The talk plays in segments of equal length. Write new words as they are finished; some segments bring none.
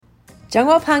中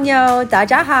国朋友大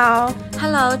家好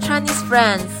Hello Chinese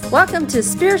friends, Welcome to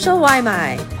Spiritual 外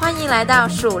卖欢迎来到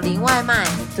属灵外卖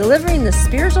Delivering the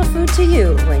spiritual food to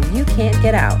you when you can't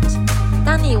get out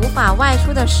当你无法外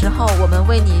出的时候，我们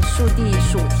为你速递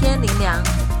属天灵粮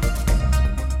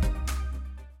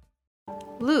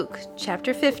Luke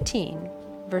chapter 15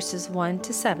 verses 1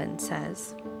 to 7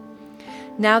 says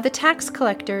Now the tax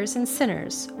collectors and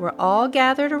sinners were all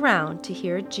gathered around to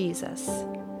hear Jesus.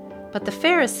 But the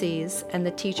Pharisees and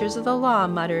the teachers of the law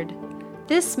muttered,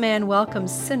 This man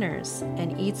welcomes sinners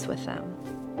and eats with them.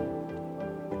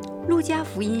 路加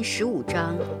福音15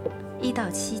章1到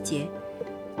7节，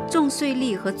众税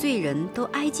吏和罪人都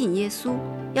挨近耶稣，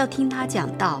要听他讲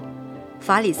道。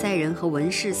法利赛人和文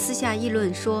士私下议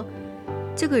论说，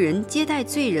这个人接待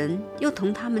罪人，又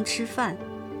同他们吃饭。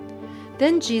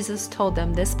Then Jesus told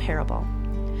them this parable.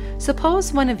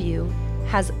 Suppose one of you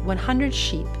has 100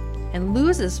 sheep and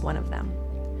loses one of them.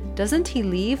 Doesn't he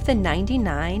leave the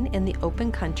 99 in the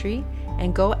open country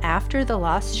and go after the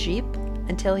lost sheep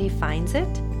until he finds it?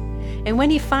 And when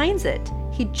he finds it,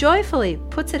 he joyfully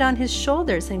puts it on his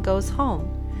shoulders and goes home,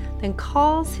 then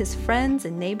calls his friends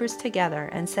and neighbors together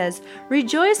and says,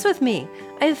 Rejoice with me,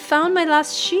 I have found my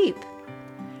lost sheep.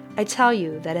 I tell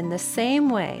you that in the same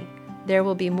way, there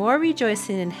will be more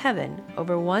rejoicing in heaven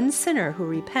over one sinner who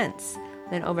repents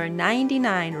than over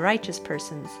 99 righteous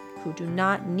persons who do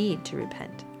not need to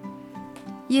repent.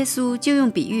 耶稣就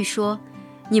用比喻说，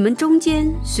你们中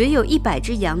间谁有100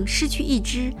只羊失去一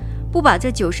只，不把这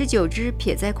99只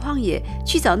撇在旷野，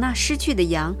去找那失去的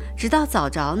羊，直到找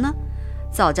着呢？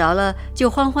找着了，就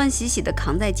欢欢喜喜地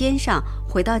扛在肩上，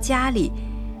回到家里，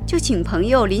就请朋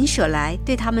友邻舍来，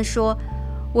对他们说，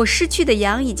我失去的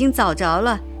羊已经找着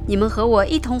了，你们和我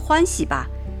一同欢喜吧。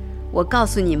我告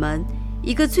诉你们，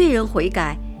一个罪人悔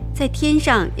改，在天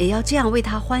上也要这样为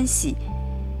他欢喜，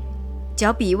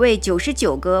较比为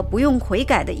99个不用悔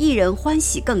改的义人欢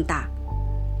喜更大。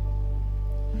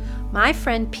My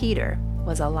friend Peter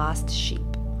was a lost sheep.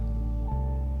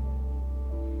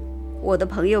 我的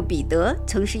朋友彼得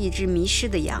曾是一只迷失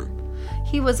的羊。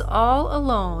He was all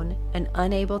alone and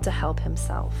unable to help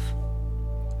himself.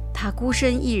 他孤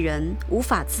身一人，无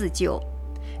法自救。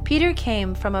Peter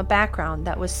came from a background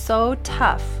that was so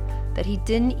tough that he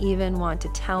didn't even want to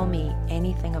tell me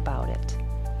anything about it.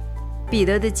 彼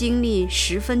得的经历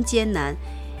十分艰难，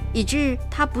以致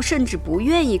他甚至不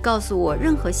愿意告诉我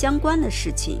任何相关的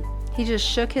事情。He just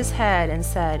shook his head and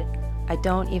said, I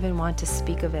don't even want to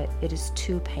speak of it. It is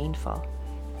too painful.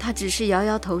 他只是摇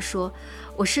摇头说，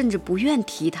我甚至不愿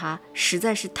提它，实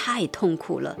在是太痛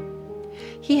苦了。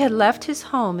He had left his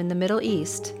home in the Middle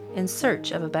East in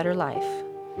search of a better life.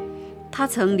 他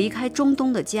曾离开中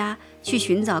东的家，去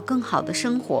寻找更好的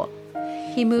生活。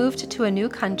He moved to a new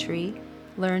country,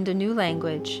 learned a new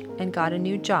language, and got a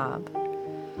new job.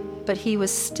 But he was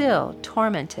still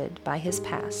tormented by his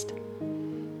past.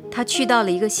 他去到了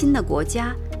一个新的国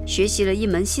家，学习了一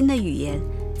门新的语言，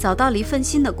找到了一份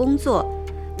新的工作，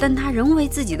但他仍为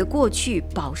自己的过去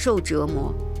饱受折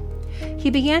磨。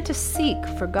He began to seek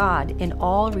for God in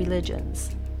all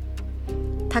religions.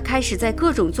 他开始在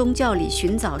各种宗教里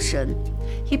寻找神。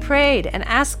He prayed and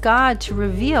asked God to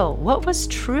reveal what was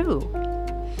true.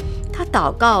 他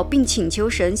祷告并请求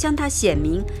神向他显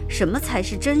明什么才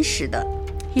是真实的。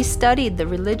He studied the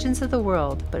religions of the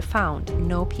world but found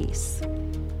no peace.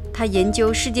 他研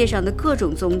究世界上的各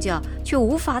种宗教，却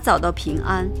无法找到平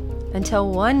安。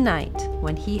Until one night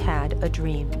when he had a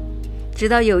dream. 直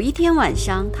到有一天晚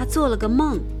上，他做了个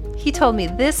梦。He told me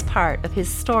this part of his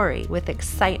story with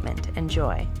excitement and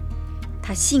joy.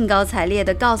 他兴高采烈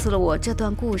地告诉了我这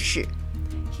段故事。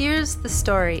Here's the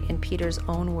story in Peter's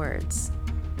own words.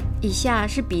 以下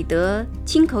是彼得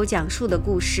亲口讲述的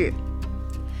故事。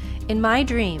In my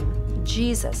dream,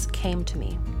 Jesus came to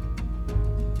me.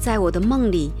 在我的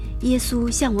梦里，耶稣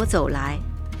向我走来。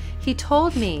He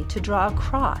told me to draw a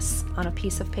cross on a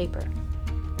piece of paper.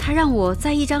 他让我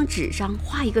在一张纸上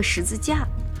画一个十字架。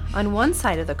On one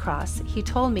side of the cross, he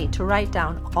told me to write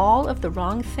down all of the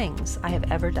wrong things I have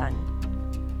ever done.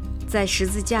 在十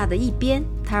字架的一边，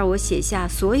他让我写下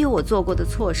所有我做过的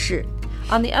错事。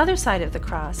On the other side of the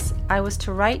cross, I was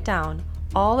to write down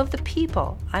all of the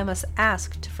people I must ask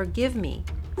to forgive me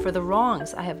for the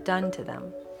wrongs I have done to them.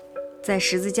 在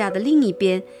十字架的另一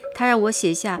边，他让我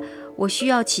写下我需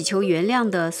要祈求原谅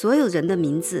的所有人的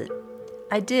名字。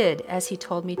I did as he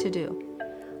told me to do.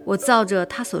 我照着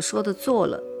他所说的做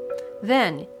了。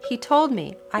Then he told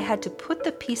me I had to put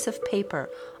the piece of paper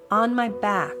on my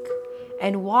back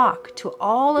and walk to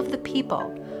all of the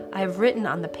people I have written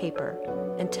on the paper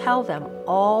and tell them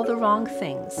all the wrong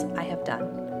things I have done.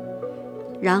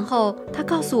 然后他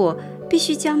告诉我必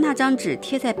须将那张纸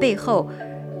贴在背后，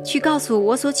去告诉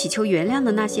我所祈求原谅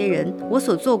的那些人我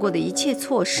所做过的一切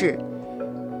错事。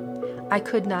 I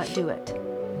could not do it.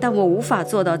 但我无法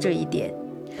做到这一点。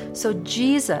 So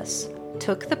Jesus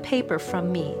took the paper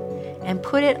from me and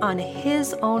put it on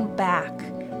his own back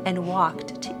and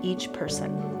walked to each person.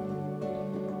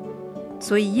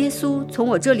 所以耶稣从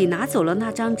我这里拿走了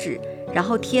那张纸，然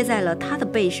后贴在了他的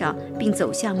背上，并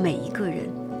走向每一个人。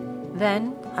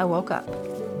 Then I woke up.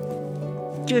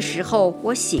 这时候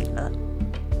我醒了。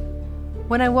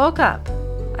 When I woke up,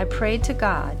 I prayed to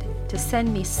God to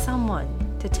send me someone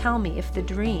to tell me if the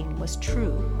dream was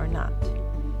true or not.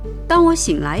 当我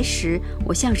醒来时，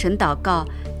我向神祷告，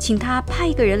请他派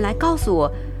一个人来告诉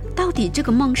我，到底这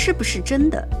个梦是不是真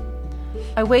的。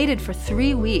 I waited for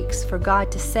 3 weeks for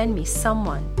God to send me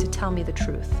someone to tell me the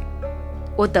truth.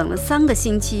 我等了3个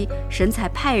星期，神才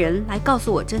派人来告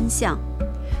诉我真相。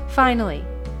 Finally,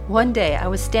 one day I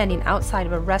was standing outside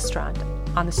of a restaurant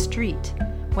on the street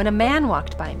when a man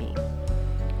walked by me.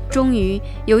 终于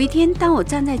有一天，当我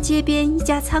站在街边一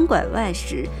家餐馆外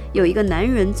时，有一个男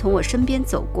人从我身边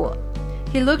走过。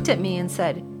 He looked at me and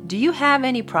said, "Do you have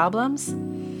any problems?"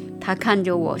 他看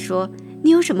着我说：“你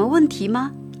有什么问题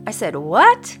吗？” I said,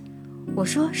 "What?" 我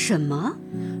说：“什么？”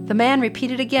 The man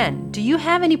repeated again, "Do you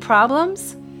have any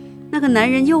problems?" 那个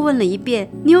男人又问了一遍：“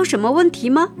你有什么问题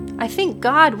吗？” I think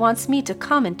God wants me to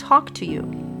come and talk to you.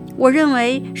 我认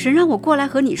为神让我过来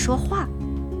和你说话。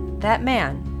 That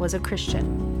man was a Christian.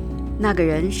 那个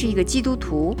人是一个基督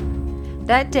徒。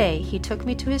 That day, he took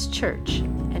me to his church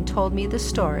and told me the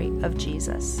story of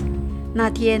Jesus. 那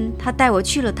天他带我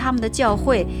去了他们的教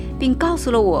会，并告诉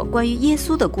了我关于耶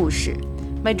稣的故事。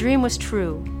 My dream was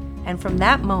true, and from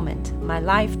that moment, my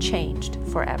life changed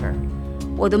forever.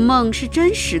 我的梦是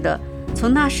真实的，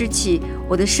从那时起，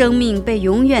我的生命被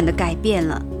永远的改变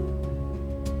了。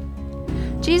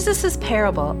 Jesus'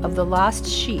 parable of the lost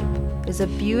sheep is a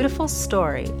beautiful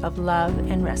story of love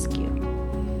and rescue.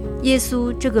 耶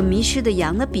稣这个迷失的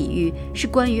羊的比喻，是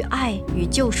关于爱与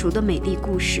救赎的美丽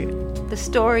故事。 The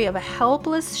story of a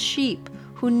helpless sheep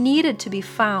who needed to be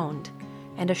found,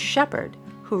 and a shepherd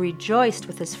who rejoiced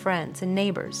with his friends and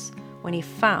neighbors when he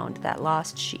found that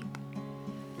lost sheep.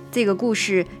 这个故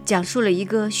事讲述了一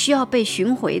个需要被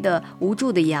寻回的无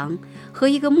助的羊，和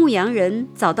一个牧羊人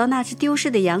找到那只丢失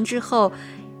的羊之后，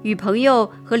与朋友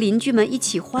和邻居们一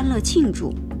起欢乐庆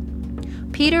祝。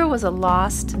 Peter was a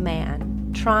lost man,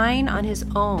 trying on his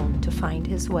own to find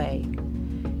his way.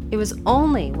 It was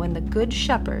only when the Good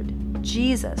Shepherd,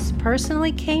 Jesus,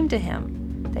 personally came to him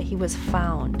that he was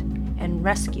found and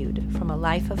rescued from a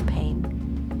life of pain.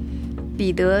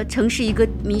 彼得曾是一个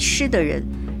迷失的人，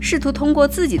试图通过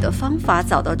自己的方法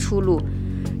找到出路。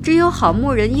只有好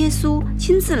牧人耶稣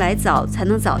亲自来找，才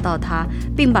能找到他，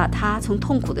并把他从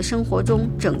痛苦的生活中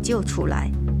拯救出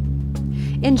来。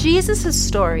 In Jesus'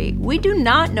 story, we do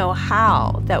not know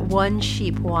how that one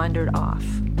sheep wandered off.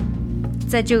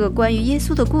 在这个关于耶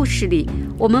稣的故事里，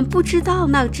我们不知道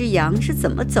那只羊是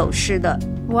怎么走失的。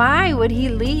 Why would he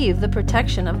leave the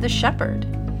protection of the shepherd?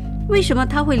 为什么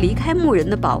他会离开牧人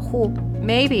的保护？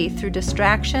 Maybe through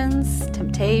distractions,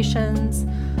 temptations,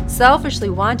 selfishly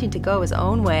wanting to go his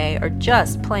own way, or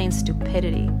just plain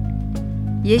stupidity.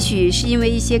 也许是因为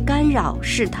一些干扰、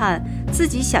试探，自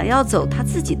己想要走他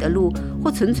自己的路，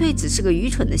或纯粹只是个愚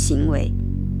蠢的行为。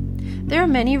 There are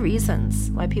many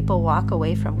reasons why people walk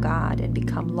away from God and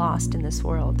become lost in this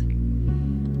world.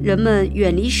 人们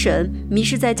远离神、迷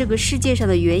失在这个世界上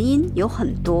的原因有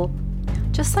很多。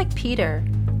 Just like Peter,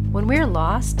 when we're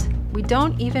lost, we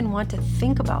don't even want to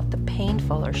think about the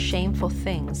painful or shameful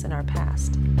things in our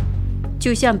past.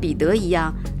 就像彼得一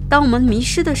样，当我们迷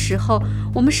失的时候，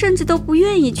我们甚至都不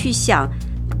愿意去想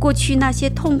过去那些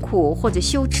痛苦或者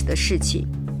羞耻的事情。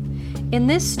 In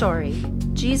this story,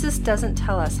 Jesus doesn't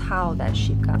tell us how that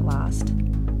sheep got lost.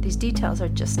 These details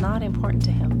are just not important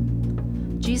to him.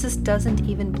 Jesus doesn't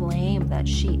even blame that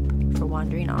sheep for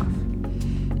wandering off.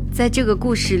 在这个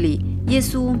故事里，耶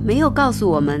稣没有告诉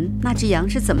我们那只羊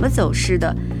是怎么走失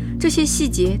的，这些细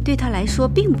节对他来说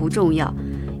并不重要。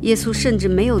耶稣甚至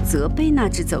没有责备那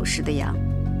只走失的羊。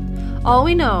 All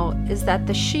we know is that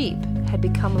the sheep had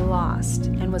become lost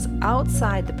and was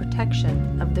outside the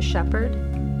protection of the shepherd,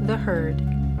 the herd,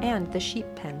 and the sheep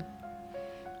pen.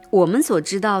 我们所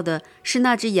知道的是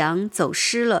那只羊走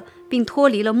失了，并脱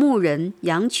离了牧人、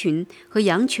羊群和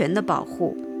羊圈的保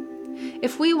护。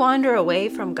 If we wander away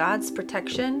from God's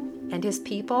protection and his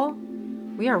people,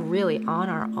 we are really on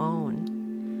our own.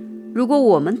 如果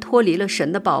我们脱离了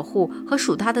神的保护和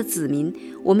属他的子民，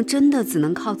我们真的只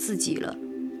能靠自己了。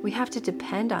 We have to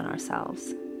depend on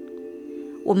ourselves.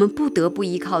 我们不得不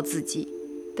依靠自己。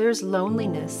there's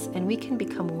loneliness and we can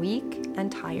become weak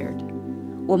and tired.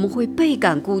 我们会倍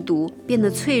感孤独，变得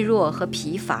脆弱和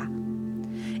疲乏。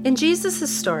In Jesus'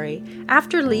 story,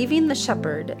 after leaving the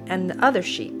shepherd and the other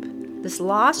sheep, this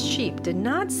lost sheep did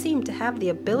not seem to have the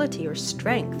ability or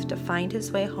strength to find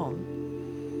his way home.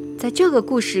 在这个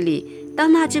故事里，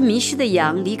当那只迷失的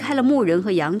羊离开了牧人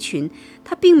和羊群，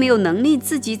他并没有能力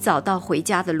自己找到回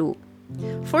家的路。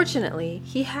Fortunately,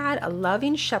 he had a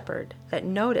loving shepherd that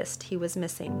noticed he was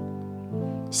missing.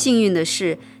 幸运的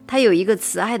是，他有一个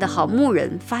慈爱的好牧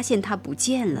人，发现他不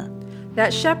见了。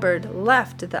That shepherd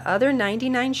left the other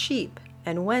 99 sheep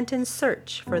and went in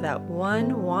search for that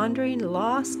one wandering,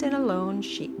 lost and alone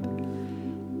sheep.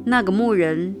 那个牧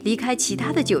人离开其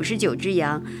他的99只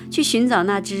羊，去寻找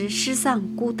那只失丧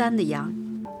孤单的羊。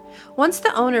Once the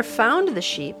owner found the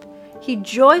sheep, he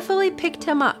joyfully picked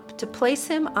him up to place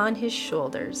him on his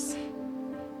shoulders.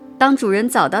 当主人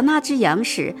找到那只羊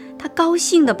时，他高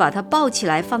兴地把它抱起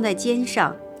来放在肩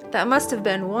上。That must have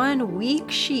been one weak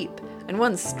sheep and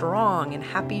one strong and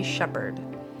happy shepherd.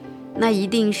 那一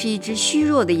定是一只虚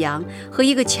弱的羊和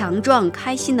一个强壮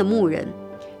开心的牧人。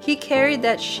He carried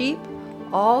that sheep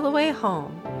all the way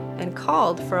home and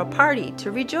called for a party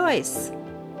to rejoice.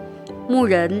 牧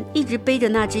人一直背着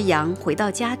那只羊回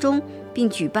到家中，并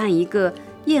举办一个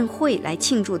宴会来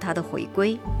庆祝他的回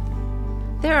归。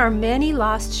There are many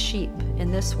lost sheep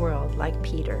in this world like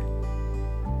Peter.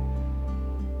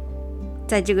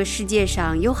 在这个世界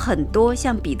上有很多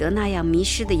像彼得那样迷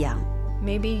失的羊，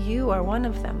 Maybe you are one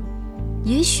of them.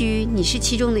 也许你是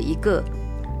其中的一个。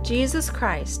Jesus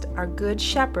Christ, our good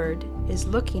shepherd, is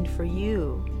looking for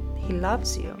you. He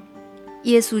loves you.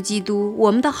 耶稣基督，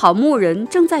我们的好牧人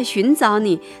正在寻找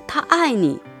你，他爱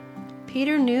你。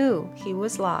Peter knew he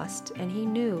was lost, and he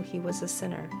knew he was a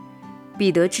sinner.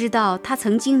 彼得知道他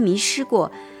曾经迷失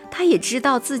过，他也知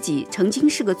道自己曾经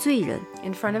是个罪人。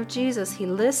In front of Jesus, he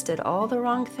listed all the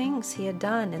wrong things he had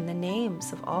done and the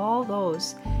names of all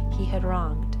those he had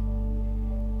wronged.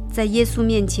 在耶稣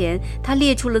面前，他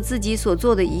列出了自己所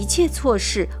做的一切错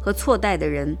事和错待的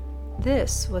人。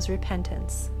This was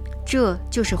repentance. 这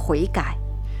就是悔改。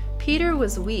Peter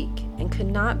was weak and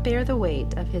could not bear the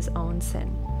weight of his own sin.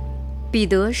 彼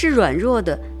得是软弱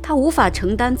的，他无法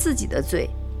承担自己的罪。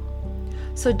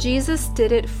So Jesus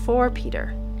did it for Peter.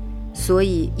 所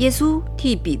以耶稣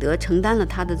替彼得承担了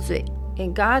他的罪。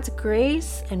In God's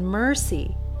grace and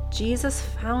mercy, Jesus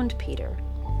found Peter.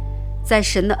 在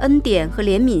神的恩典和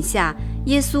怜悯下，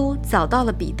耶稣找到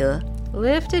了彼得，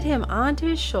 lifted him onto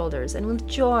his shoulders, and with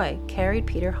joy carried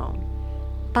Peter home.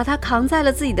 把他扛在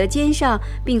了自己的肩上，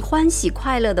并欢喜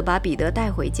快乐地把彼得带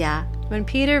回家。When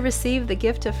Peter received the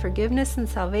gift of forgiveness and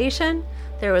salvation,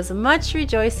 there was much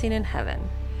rejoicing in heaven.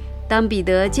 当彼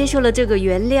得接受了这个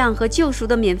原谅和救赎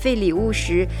的免费礼物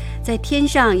时，在天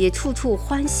上也处处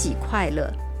欢喜快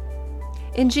乐。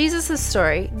In Jesus'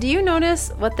 story, do you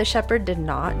notice what the shepherd did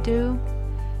not do?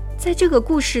 在这个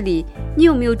故事里，你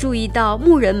有没有注意到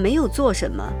牧人没有做什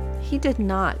么？ He did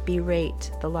not berate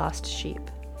the lost sheep.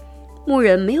 牧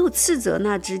人没有斥责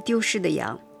那只丢失的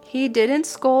羊， He didn't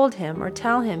scold him or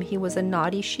tell him he was a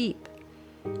naughty sheep.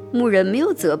 牧人没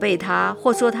有责备他，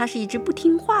或说他是一只不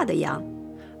听话的羊。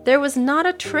There was not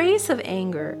a trace of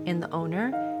anger in the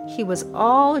owner. He was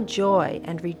all joy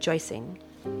and rejoicing.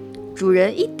 主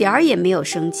人一点儿也没有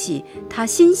生气，他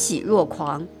欣喜若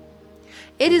狂。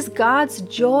It is God's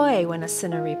joy when a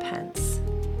sinner repents.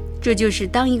 这就是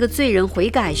当一个罪人悔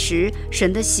改时，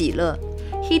神的喜乐。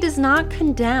He does not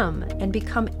condemn and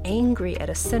become angry at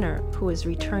a sinner who is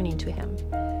returning to him.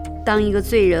 当一个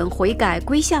罪人悔改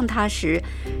归向他时，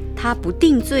他不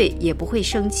定罪，也不会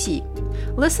生气。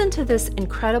Listen to this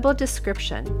incredible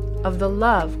description of the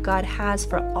love God has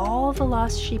for all the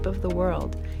lost sheep of the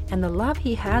world and the love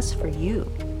he has for you.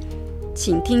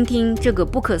 请听听这个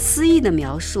不可思议的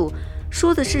描述，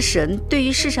说的是神对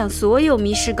于世上所有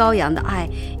迷失羔羊的爱，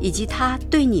以及他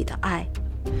对你的爱。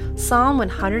Psalm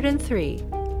 103,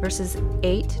 verses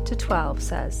 8 to 12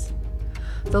 says,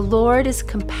 The Lord is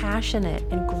compassionate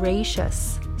and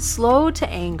gracious, slow to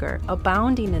anger,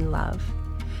 abounding in love.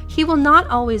 He will not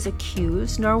always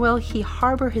accuse, nor will he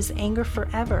harbor his anger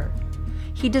forever.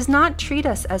 He does not treat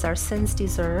us as our sins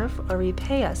deserve or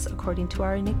repay us according to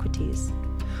our iniquities.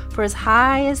 For as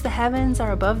high as the heavens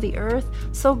are above the earth,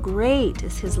 so great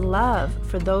is his love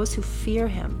for those who fear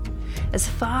him. As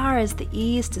far as the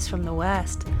east is from the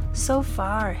west, so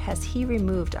far has he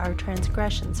removed our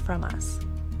transgressions from us.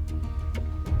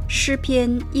 诗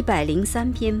篇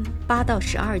103篇8到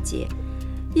12节，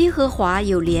耶和华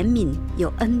有怜悯，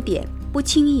有恩典，不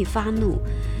轻易发怒，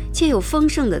且有丰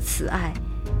盛的慈爱。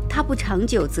他不长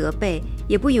久责备，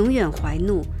也不永远怀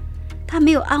怒。他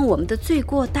没有按我们的罪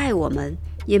过待我们，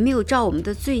也没有照我们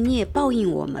的罪孽报应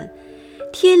我们。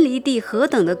天离地何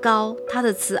等的高，他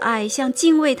的慈爱向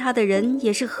敬畏他的人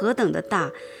也是何等的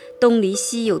大。东离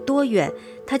西有多远，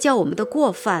他叫我们的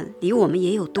过犯离我们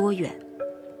也有多远。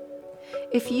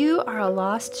 If you are a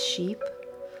lost sheep,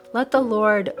 let the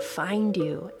Lord find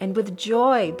you and with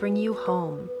joy bring you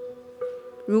home.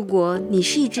 如果你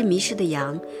是一只迷失的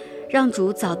羊，让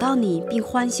主找到你，并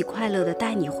欢喜快乐地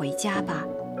带你回家吧。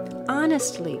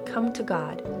 Honestly come to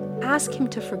God, ask Him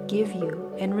to forgive you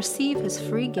and receive His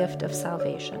free gift of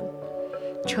salvation.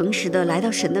 诚实地来到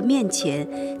神的面前，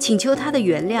请求他的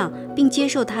原谅，并接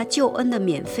受他救恩的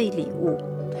免费礼物。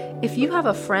 If you have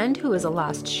a friend who is a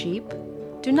lost sheep,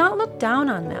 do not look down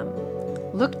on them.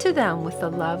 Look to them with the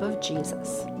love of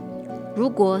Jesus. 如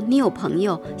果你有朋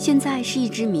友现在是一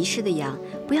只迷失的羊，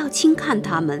不要轻看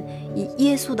他们，以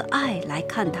耶稣的爱来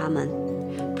看他们。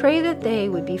 Pray that they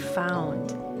would be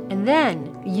found, and then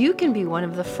you can be one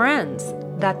of the friends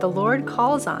that the Lord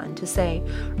calls on to say,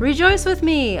 "Rejoice with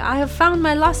me, I have found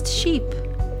my lost sheep."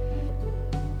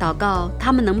 祷告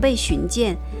他们能被寻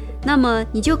见，那么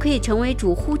你就可以成为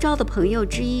主呼召的朋友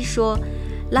之一，说：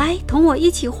来，同我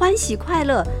一起欢喜快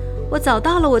乐，我找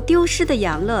到了我丢失的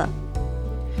羊了。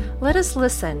 Let us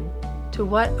listen to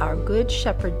what our good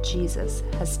shepherd Jesus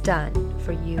has done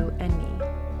for you and me.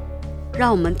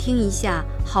 让我们听一下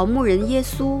好牧人耶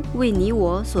稣为你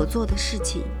我所做的事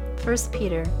情。 1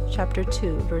 Peter chapter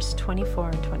 2, verse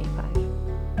 24 and 25.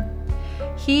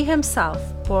 He himself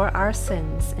bore our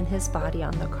sins in his body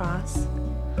on the cross,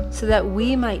 so that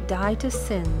we might die to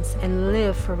sins and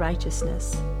live for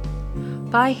righteousness.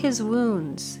 By his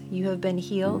wounds you have been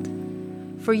healed,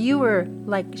 for you were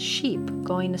like sheep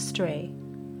going astray,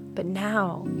 but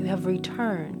now you have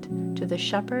returned to the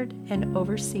shepherd and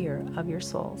overseer of your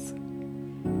souls.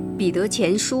 彼得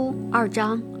前书2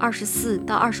章24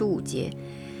到25节，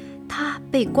他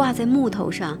被挂在木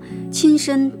头上，亲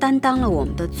身担当了我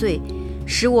们的罪，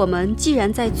使我们既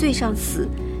然在罪上死，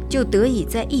就得以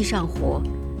在义上活。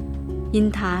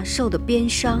因他受的鞭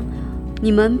伤，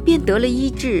你们便得了医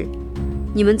治。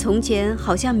你们从前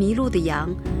好像迷路的羊，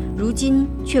如今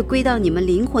却归到你们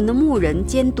灵魂的牧人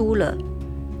监督了。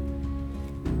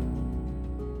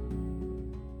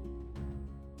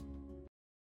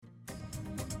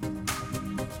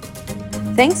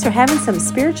Thanks for having some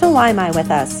spiritual Waimai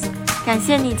with us. 感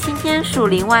谢你今天属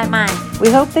灵外卖， We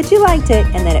hope that you liked it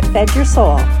and that it fed your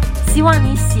soul. 希望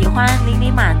你喜欢，灵里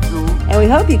满足， And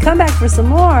we hope you come back for some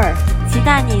more. 期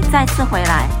待你再次回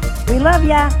来。 We love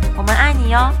ya. 我们爱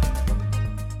你哟。